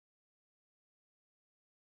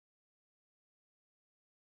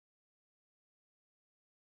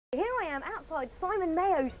am outside Simon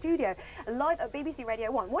Mayo's studio, live at BBC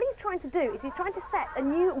Radio 1. What he's trying to do is he's trying to set a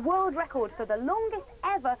new world record for the longest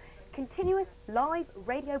ever continuous live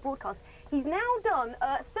radio broadcast. He's now done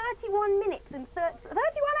 31 minutes and 31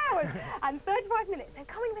 hours and 35 minutes. So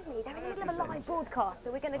coming with me, they're in the middle of a live broadcast,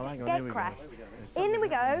 so we're going to just get crashed. In we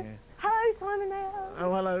go. Hello, Simon Mayo.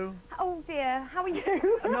 Oh, hello. Oh dear, how are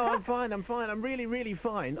you? No, I'm fine, I'm really, really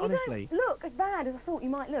fine, honestly. You don't look as bad as I thought you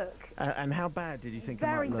might look. And how bad did you think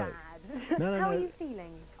I might look? Very bad. No, how are you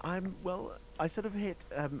feeling? Well, I sort of hit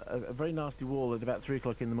a very nasty wall at about 3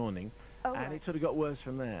 o'clock in the morning, and it sort of got worse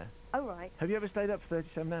from there. Oh, right. Have you ever stayed up for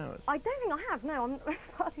 37 hours? I don't think I have, no, I'm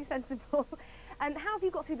far too sensible. And how have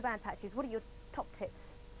you got through the bad patches? What are your top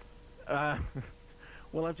tips?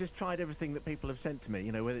 Well, I've just tried everything that people have sent to me,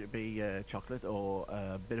 you know, whether it be chocolate or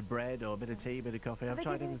a bit of bread or a bit of tea, a bit of coffee. I've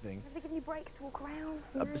tried everything. Have they given you breaks to walk around?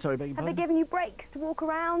 Sorry, beg your pardon? Have they given you breaks to walk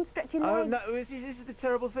around, stretch your legs? Oh, no, this is the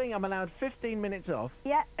terrible thing. I'm allowed 15 minutes off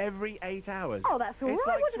every 8 hours. Oh, that's all right. It's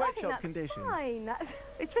like sweatshop conditions. Fine.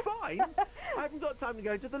 It's fine. I haven't got time to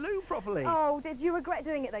go to the loo properly. Oh, did you regret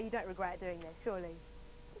doing it, though? You don't regret doing this, surely?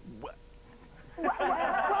 Well,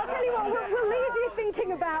 I'll tell you what, we'll leave you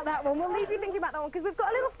thinking about that one. We'll leave you thinking about that one, because we've got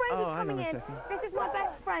a little friend who's coming in. This is my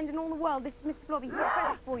best friend in all the world. This is Mr. Blobby. He's got a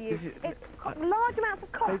present for you. It's large amounts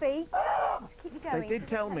of coffee. To keep you going. They did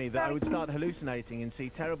tell me that I would start hallucinating and see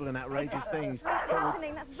terrible and outrageous things that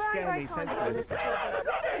would scare me senseless.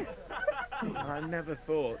 I never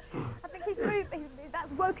thought. I think he's moved.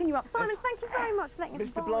 That's woken you up. Simon, thank you very much for letting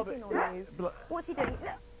us barge in on you. What's he doing?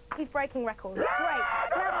 He's breaking records. Great.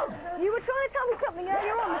 Now, you were trying to tell me something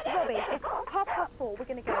earlier on, Mr. Bobby. It's 4:30. We're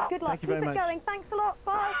going to go. Good luck. Thank you very much. Keep it going. Thanks a lot.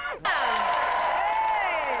 Bye.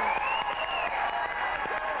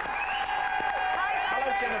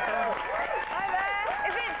 Hello, Jennifer. Hi there.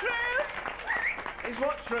 Is it true? Is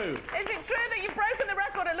what true? Is it true that you've broken the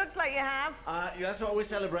record? It looks like you have. That's what we're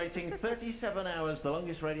celebrating. 37 hours, the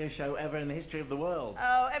longest radio show ever in the history of the world.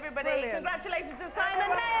 Oh, everybody, congratulations to Simon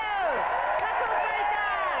Mayo! Record breaker!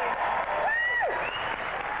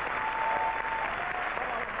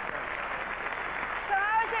 So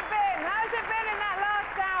how's it been in that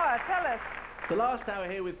last hour? Tell us. The last hour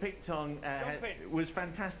here with Pete Tong was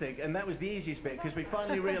fantastic, and that was the easiest bit, because we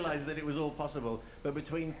finally realised that it was all possible. But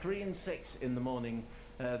between 3 and 6 in the morning,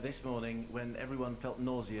 this morning, when everyone felt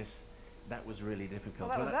nauseous, that was really difficult.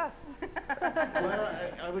 Well, that was us. Well,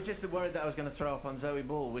 I was just worried that I was going to throw up on Zoe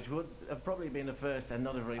Ball, which would have probably been a first and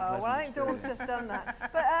not a very pleasant well, I think Dawn's just done that.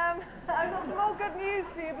 But I've got some more good news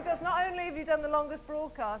for you, because not only have you done the longest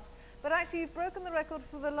broadcast, but actually you've broken the record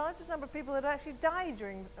for the largest number of people that actually died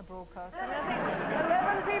during a broadcast. I mean,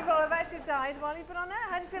 I think 11 people have actually died while you've been on air.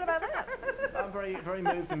 How do you feel about that? I'm very, very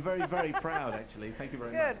moved and very, very proud, actually. Thank you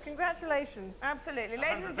very much. Good. Congratulations. Absolutely.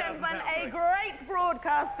 Ladies and gentlemen, a great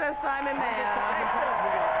broadcaster, Simon Mayo.